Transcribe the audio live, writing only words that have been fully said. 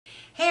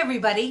Hey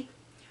everybody,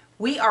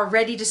 we are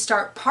ready to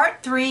start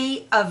part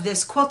 3 of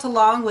this quilt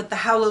along with the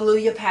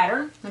Howl-lelujah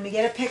pattern. Let me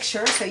get a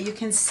picture so you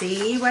can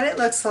see what it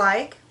looks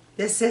like.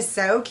 This is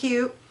so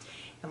cute,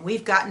 and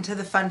we've gotten to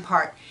the fun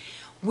part.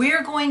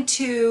 We're going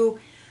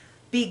to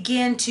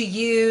begin to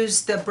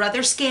use the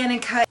Brother Scan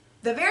and Cut.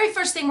 The very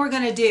first thing we're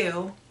going to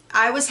do,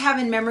 I was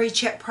having memory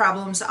chip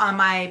problems on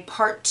my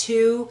part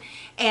 2,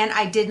 and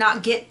I did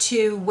not get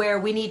to where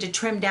we need to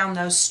trim down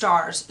those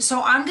stars.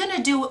 So I'm going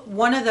to do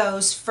one of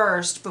those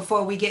first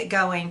before we get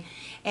going,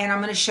 and I'm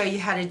going to show you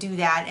how to do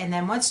that. And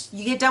then once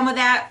you get done with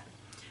that,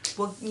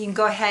 you can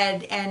go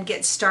ahead and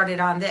get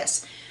started on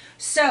this.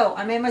 So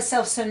I made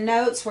myself some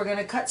notes. We're going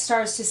to cut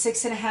stars to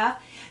 6.5.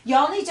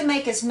 Y'all need to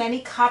make as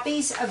many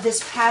copies of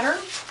this pattern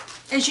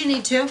as you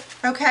need to,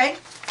 okay?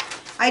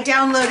 I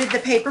downloaded the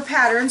paper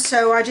pattern,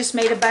 so I just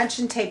made a bunch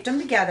and taped them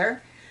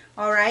together.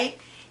 All right.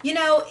 You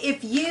know,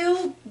 if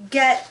you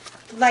get,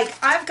 like,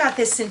 I've got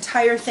this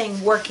entire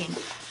thing working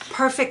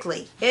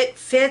perfectly. It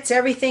fits,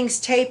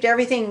 everything's taped,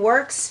 everything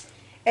works,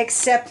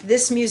 except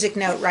this music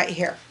note right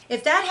here.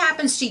 If that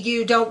happens to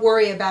you, don't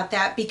worry about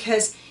that,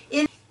 because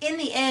in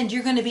the end,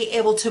 you're going to be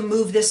able to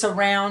move this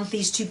around,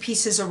 these two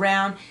pieces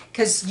around,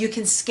 because you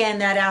can scan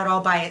that out all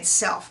by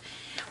itself.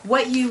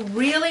 What you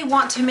really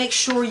want to make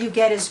sure you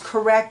get as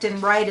correct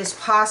and right as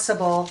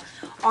possible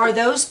are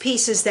those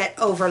pieces that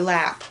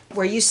overlap,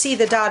 where you see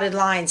the dotted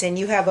lines and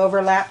you have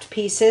overlapped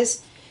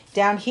pieces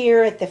down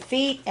here at the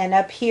feet and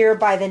up here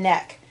by the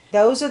neck.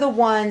 Those are the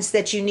ones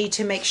that you need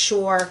to make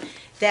sure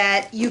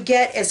that you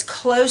get as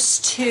close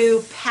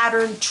to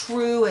pattern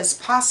true as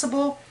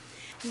possible.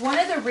 One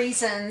of the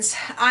reasons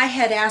I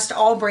had asked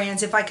all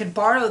brands if I could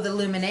borrow the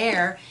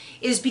luminaire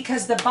is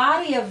because the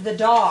body of the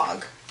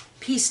dog,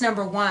 piece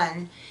number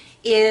 1,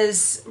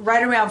 is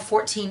right around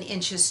 14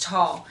 inches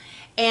tall,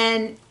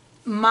 and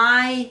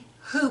my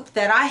hoop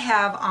that I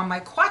have on my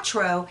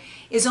Quattro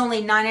is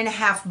only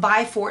 9.5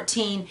 by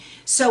 14,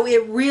 so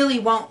it really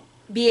won't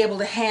be able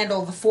to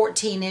handle the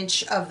 14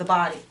 inch of the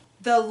body.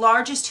 The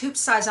largest hoop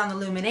size on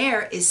the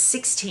luminaire is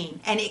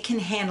 16, and it can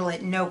handle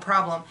it no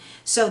problem,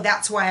 so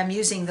that's why I'm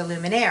using the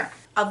luminaire.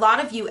 A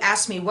lot of you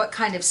ask me what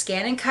kind of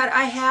scan and cut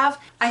I have.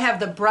 I have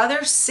the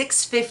Brother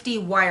 650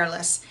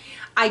 wireless.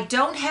 I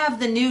don't have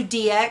the new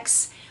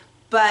DX,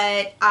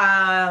 but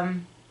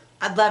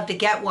I'd love to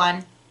get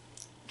one.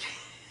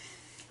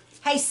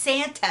 Hey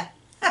Santa!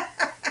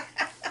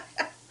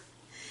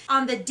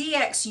 On the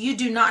DX, you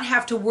do not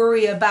have to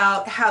worry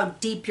about how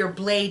deep your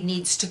blade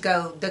needs to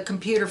go. The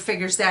computer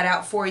figures that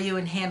out for you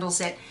and handles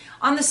it.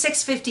 On the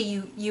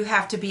 650, you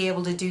have to be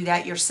able to do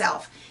that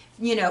yourself.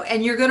 You know,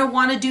 and you're going to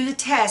want to do the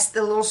test,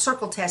 the little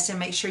circle test, and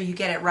make sure you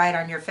get it right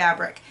on your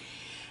fabric.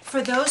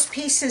 For those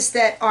pieces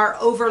that are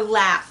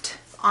overlapped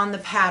on the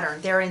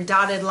pattern, they're in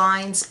dotted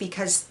lines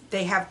because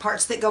they have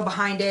parts that go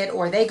behind it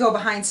or they go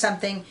behind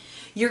something,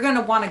 you're going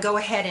to want to go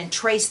ahead and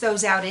trace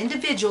those out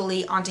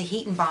individually onto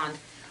heat and bond.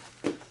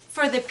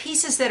 For the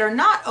pieces that are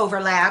not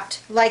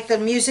overlapped, like the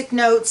music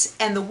notes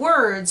and the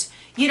words,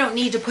 you don't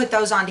need to put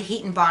those onto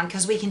heat and bond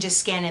because we can just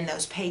scan in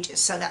those pages,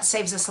 so that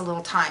saves us a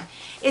little time.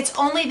 It's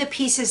only the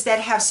pieces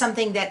that have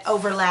something that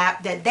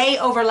overlap, that they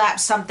overlap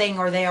something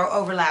or they are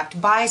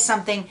overlapped by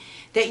something,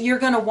 that you're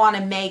going to want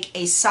to make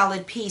a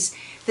solid piece.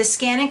 The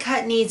scan and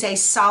cut needs a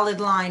solid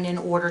line in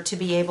order to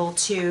be able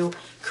to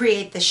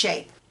create the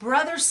shape.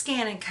 Brother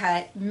Scan and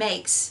Cut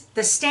makes,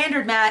 the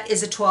standard mat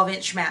is a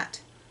 12-inch mat.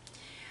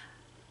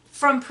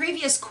 From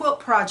previous quilt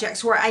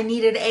projects where I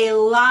needed a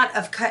lot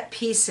of cut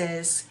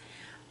pieces,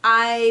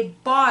 I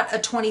bought a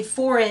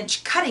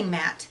 24-inch cutting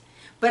mat,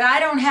 but I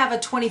don't have a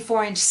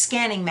 24-inch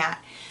scanning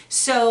mat.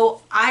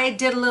 So I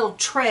did a little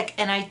trick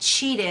and I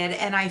cheated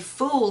and I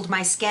fooled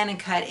my scan and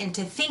cut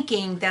into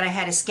thinking that I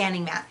had a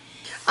scanning mat.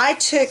 I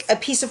took a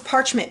piece of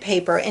parchment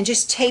paper and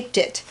just taped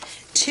it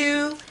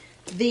to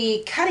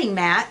the cutting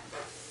mat,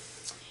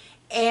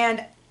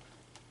 and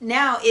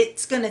now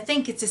it's going to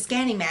think it's a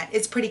scanning mat.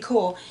 It's pretty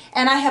cool.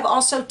 And I have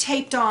also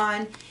taped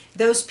on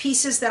those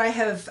pieces that I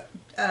have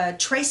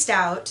traced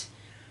out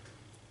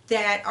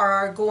that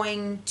are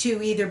going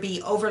to either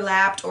be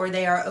overlapped or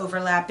they are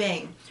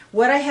overlapping.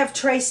 What I have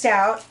traced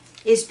out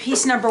is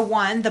piece number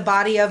 1, the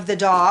body of the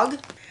dog.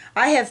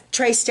 I have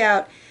traced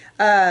out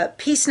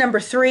piece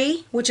number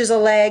 3, which is a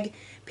leg,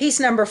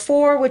 piece number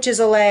 4, which is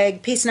a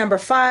leg, piece number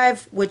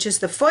 5, which is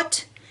the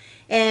foot,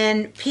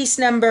 and piece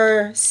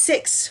number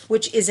 6,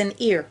 which is an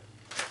ear.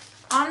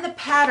 On the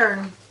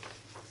pattern,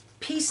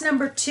 piece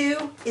number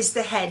 2 is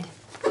the head,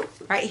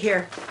 right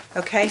here,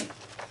 okay?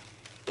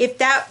 If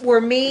that were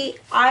me,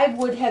 I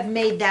would have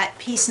made that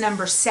piece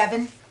number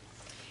 7,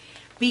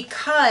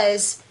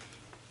 because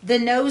the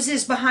nose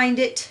is behind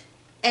it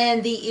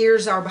and the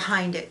ears are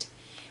behind it.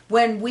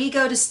 When we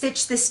go to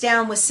stitch this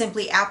down with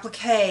simply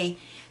applique,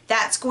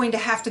 that's going to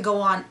have to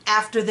go on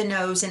after the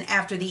nose and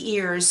after the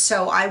ears,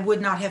 so I would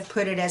not have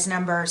put it as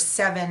number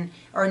 7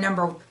 or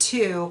number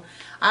 2.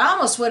 I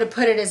almost would have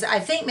put it as, I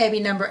think, maybe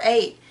number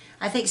 8.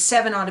 I think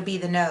 7 ought to be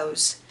the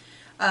nose,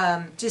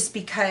 just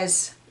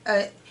because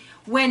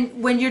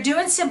when you're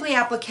doing Simply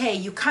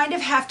Applique, you kind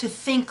of have to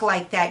think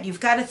like that. You've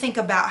got to think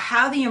about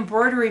how the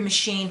embroidery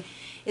machine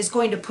is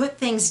going to put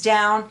things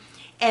down,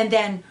 and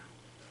then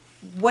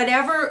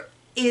whatever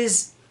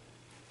is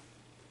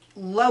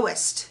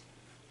lowest,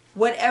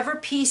 whatever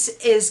piece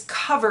is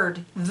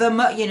covered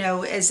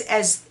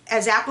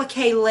as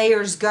applique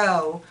layers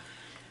go,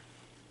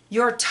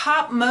 your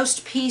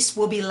topmost piece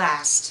will be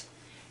last.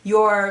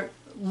 Your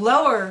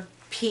lower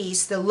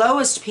piece, the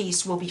lowest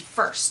piece, will be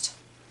first.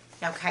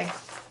 Okay?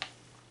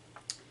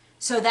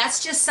 So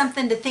that's just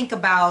something to think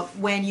about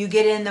when you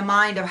get in the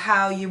mind of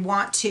how you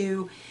want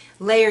to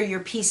layer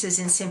your pieces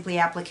in Simply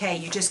Applique.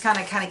 You just kind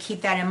of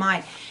keep that in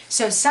mind.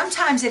 So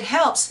sometimes it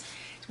helps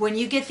when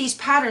you get these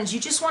patterns, you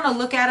just want to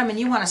look at them and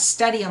you want to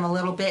study them a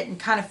little bit and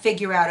kind of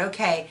figure out,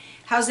 okay,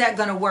 how's that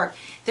going to work?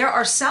 There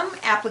are some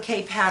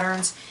applique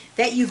patterns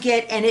that you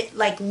get and it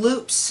like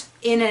loops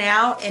in and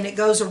out and it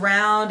goes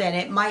around, and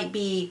it might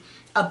be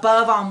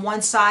above on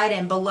one side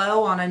and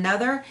below on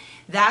another.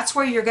 That's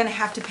where you're going to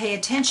have to pay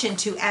attention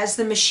to. As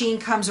the machine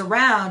comes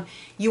around,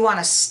 you want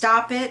to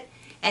stop it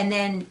and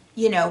then,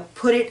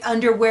 put it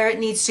under where it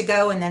needs to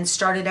go and then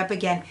start it up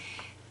again.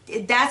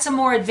 That's a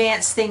more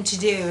advanced thing to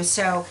do.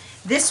 So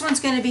this one's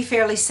going to be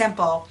fairly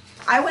simple.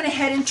 I went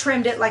ahead and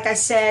trimmed it, like I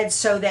said,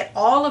 so that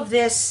all of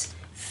this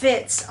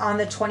fits on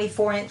the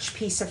 24-inch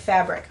piece of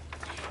fabric.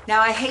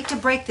 Now, I hate to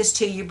break this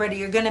to you, but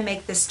you're going to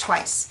make this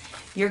twice.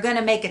 You're going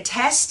to make a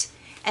test,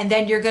 and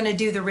then you're going to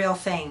do the real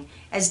thing.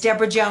 As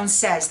Deborah Jones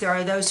says, there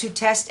are those who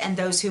test and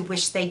those who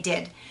wish they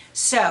did.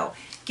 So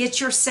get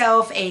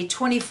yourself a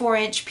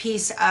 24-inch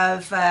piece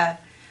of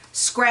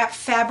scrap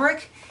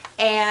fabric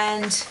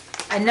and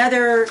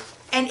another,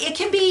 and it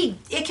can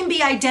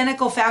be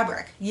identical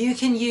fabric. You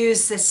can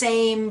use the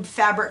same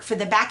fabric for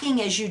the backing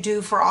as you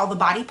do for all the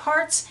body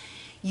parts.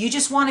 You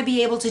just want to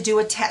be able to do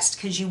a test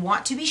because you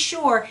want to be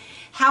sure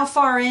how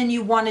far in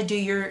you want to do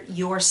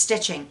your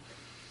stitching.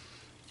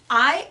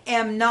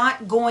 I'm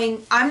not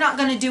going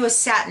to do a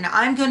satin.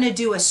 I'm going to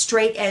do a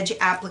straight edge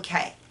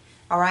applique.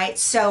 All right,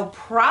 so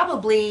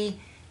probably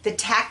the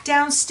tack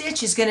down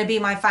stitch is going to be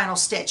my final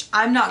stitch.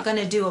 I'm not going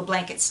to do a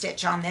blanket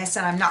stitch on this,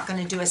 and I'm not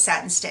going to do a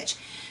satin stitch.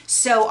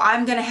 So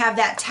I'm going to have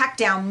that tack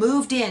down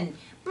moved in,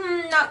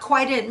 not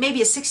quite in, maybe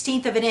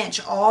 1/16 of an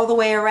inch all the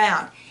way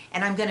around,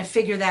 and I'm going to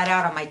figure that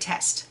out on my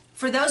test.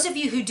 For those of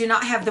you who do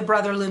not have the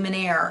Brother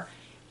Luminaire,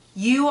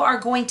 you are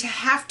going to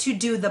have to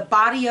do the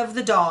body of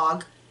the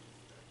dog.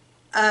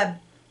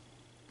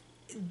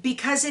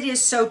 Because it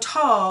is so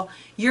tall,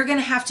 you're going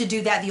to have to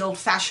do that the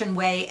old-fashioned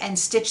way and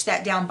stitch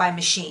that down by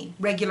machine,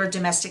 regular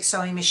domestic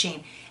sewing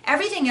machine.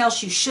 Everything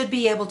else you should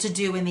be able to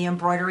do in the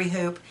embroidery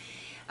hoop,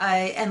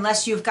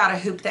 unless you've got a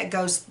hoop that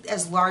goes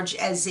as large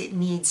as it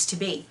needs to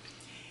be.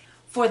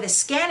 For the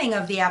scanning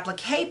of the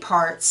applique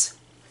parts,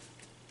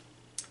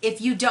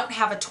 if you don't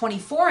have a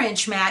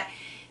 24-inch mat,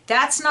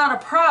 that's not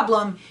a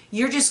problem.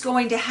 You're just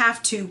going to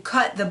have to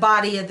cut the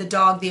body of the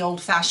dog the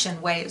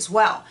old-fashioned way as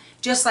well,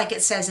 just like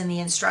it says in the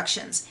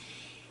instructions.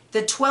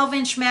 The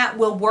 12-inch mat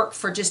will work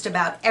for just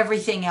about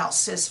everything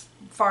else, as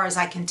far as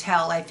I can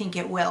tell. I think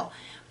it will.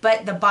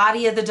 But the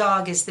body of the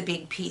dog is the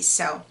big piece.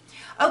 So,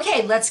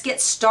 okay, let's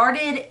get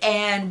started,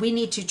 and we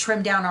need to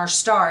trim down our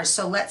stars.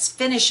 So let's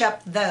finish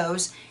up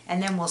those,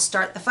 and then we'll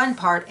start the fun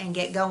part and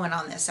get going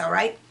on this, all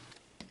right?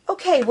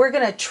 Okay, we're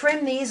going to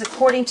trim these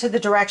according to the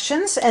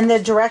directions, and the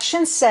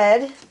directions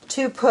said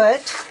to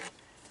put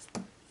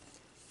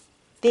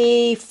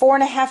the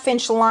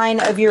 4.5-inch line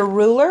of your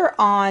ruler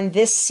on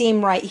this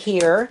seam right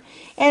here.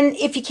 And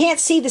if you can't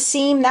see the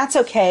seam, that's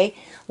okay.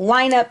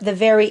 Line up the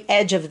very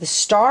edge of the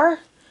star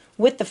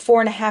with the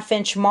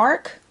 4.5-inch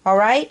mark, all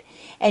right?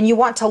 And you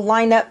want to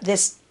line up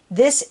this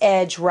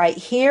edge right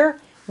here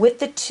with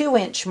the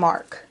 2-inch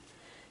mark.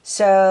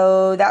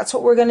 So that's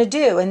what we're going to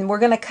do. And we're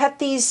going to cut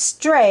these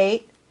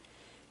straight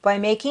by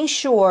making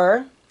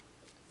sure,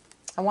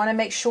 I want to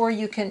make sure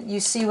you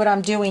see what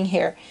I'm doing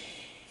here.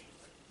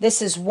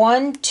 This is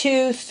 1,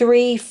 2,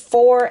 3,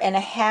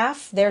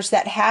 4.5. There's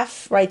that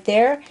half right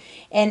there,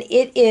 and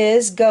it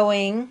is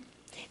going.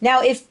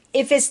 Now, if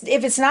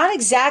it's not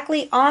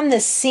exactly on the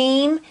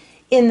seam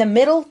in the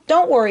middle,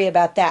 don't worry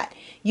about that.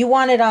 You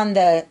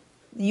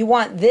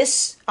want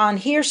this on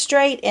here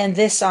straight and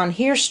this on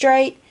here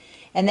straight,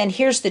 and then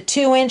here's the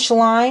 2-inch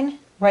line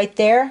right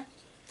there.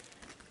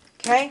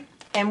 Okay,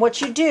 and what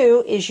you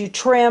do is you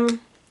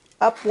trim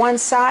up one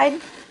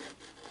side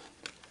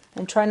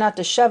and try not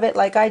to shove it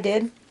like I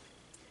did.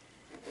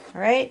 All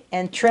right,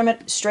 and trim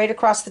it straight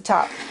across the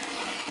top.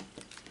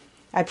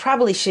 I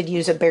probably should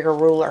use a bigger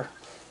ruler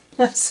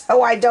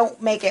so I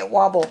don't make it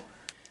wobble.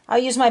 I'll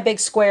use my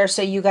big square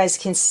so you guys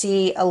can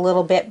see a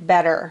little bit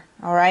better,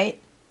 all right?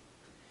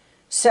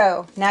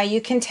 So now you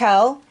can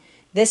tell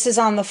this is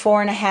on the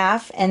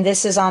 4.5 and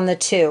this is on the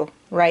 2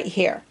 right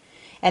here.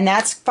 And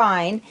that's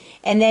fine.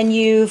 And then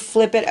you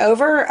flip it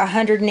over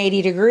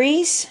 180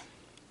 degrees.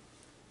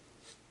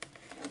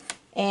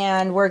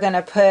 And we're going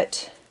to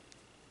put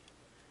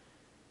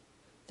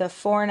the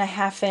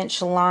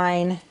 4.5-inch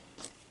line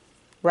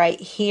right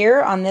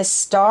here on this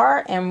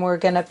star, and we're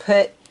going to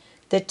put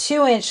the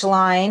 2-inch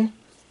line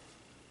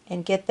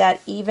and get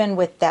that even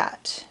with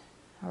that.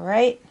 All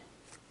right,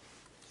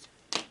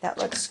 that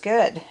looks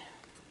good.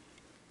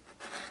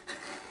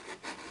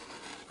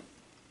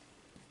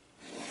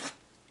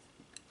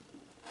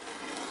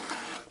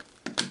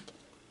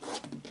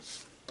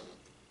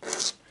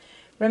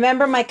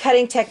 Remember my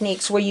cutting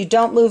techniques where you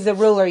don't move the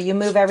ruler, you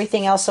move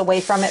everything else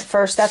away from it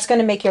first. That's going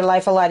to make your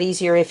life a lot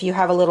easier if you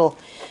have a little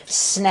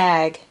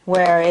snag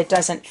where it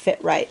doesn't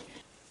fit right.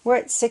 We're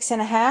at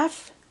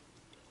 6.5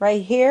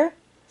 right here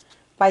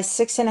by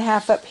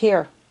 6.5 up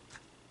here.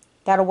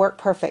 That'll work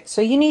perfect.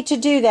 So you need to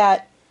do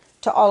that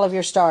to all of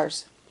your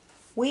stars.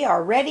 We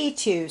are ready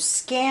to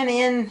scan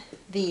in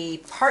the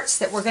parts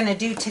that we're going to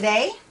do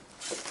today.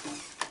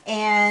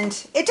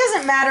 And it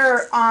doesn't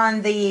matter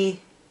on the,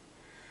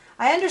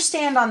 I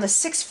understand on the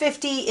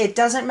 650 it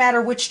doesn't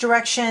matter which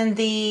direction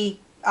the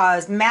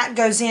mat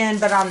goes in,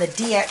 but on the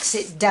DX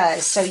it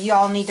does. So you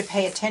all need to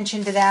pay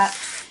attention to that.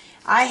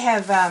 I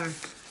have,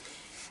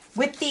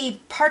 with the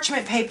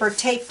parchment paper,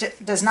 tape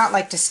does not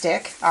like to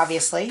stick,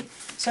 obviously.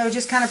 So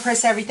just kind of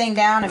press everything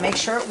down and make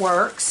sure it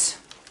works.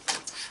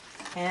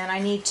 And I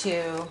need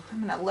to,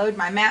 I'm going to load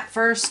my mat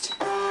first.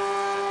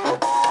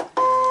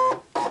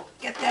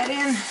 Get that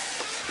in.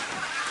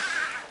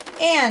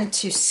 And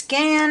to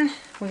scan,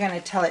 we're going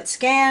to tell it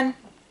scan.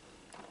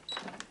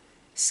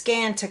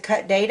 Scan to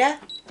cut data.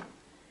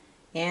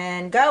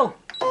 And go.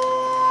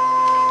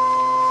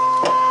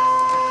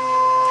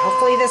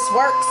 Hopefully this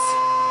works.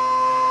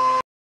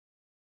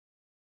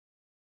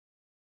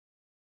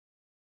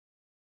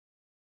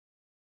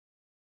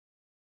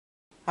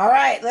 All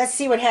right, let's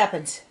see what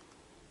happens.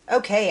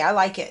 Okay, I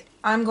like it.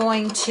 I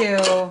want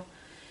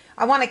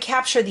to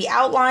capture the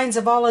outlines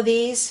of all of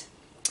these.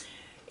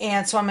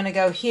 And so I'm going to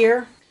go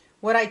here.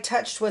 What I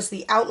touched was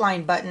the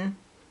outline button.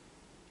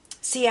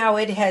 See how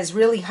it has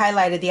really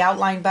highlighted the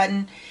outline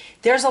button?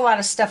 There's a lot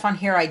of stuff on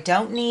here I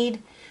don't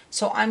need.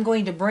 So I'm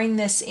going to bring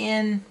this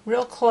in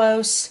real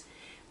close.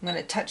 I'm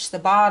going to touch the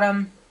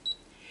bottom.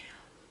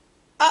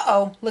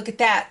 Uh-oh, look at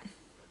that.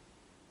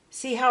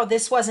 See how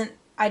this wasn't,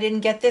 I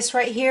didn't get this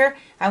right here?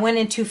 I went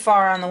in too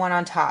far on the one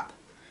on top.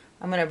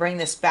 I'm going to bring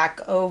this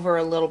back over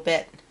a little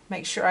bit.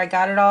 Make sure I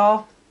got it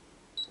all.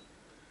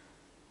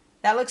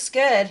 That looks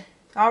good.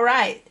 All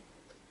right.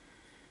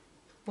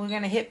 We're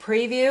going to hit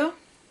preview.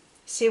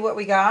 See what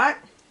we got.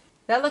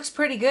 That looks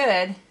pretty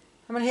good. I'm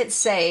going to hit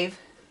save.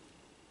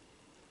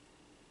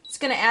 It's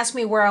going to ask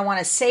me where I want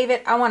to save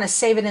it. I want to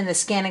save it in the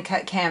scan and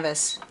cut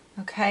canvas.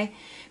 Okay?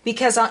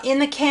 Because in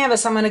the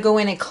canvas I'm going to go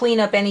in and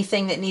clean up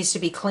anything that needs to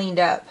be cleaned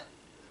up.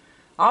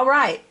 All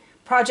right.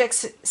 Project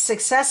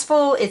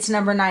successful. It's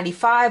number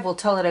 95. We'll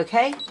tell it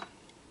okay.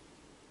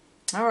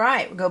 All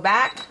right. We'll go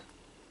back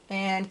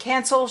and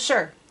cancel.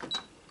 Sure.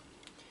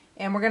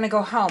 And we're going to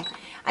go home.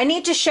 I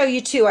need to show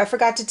you too, I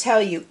forgot to tell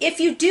you,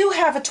 if you do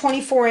have a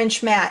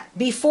 24-inch mat,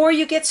 before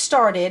you get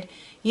started,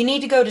 you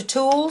need to go to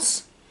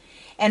Tools,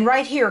 and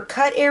right here,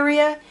 Cut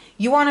Area,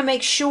 you want to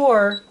make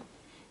sure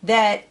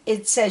that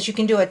it says you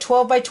can do a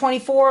 12 by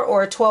 24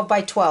 or a 12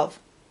 by 12.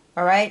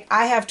 All right,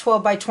 I have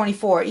 12 by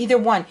 24, either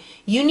one.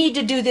 You need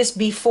to do this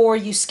before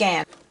you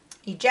scan.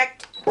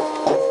 Eject.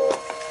 All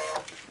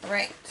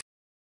right.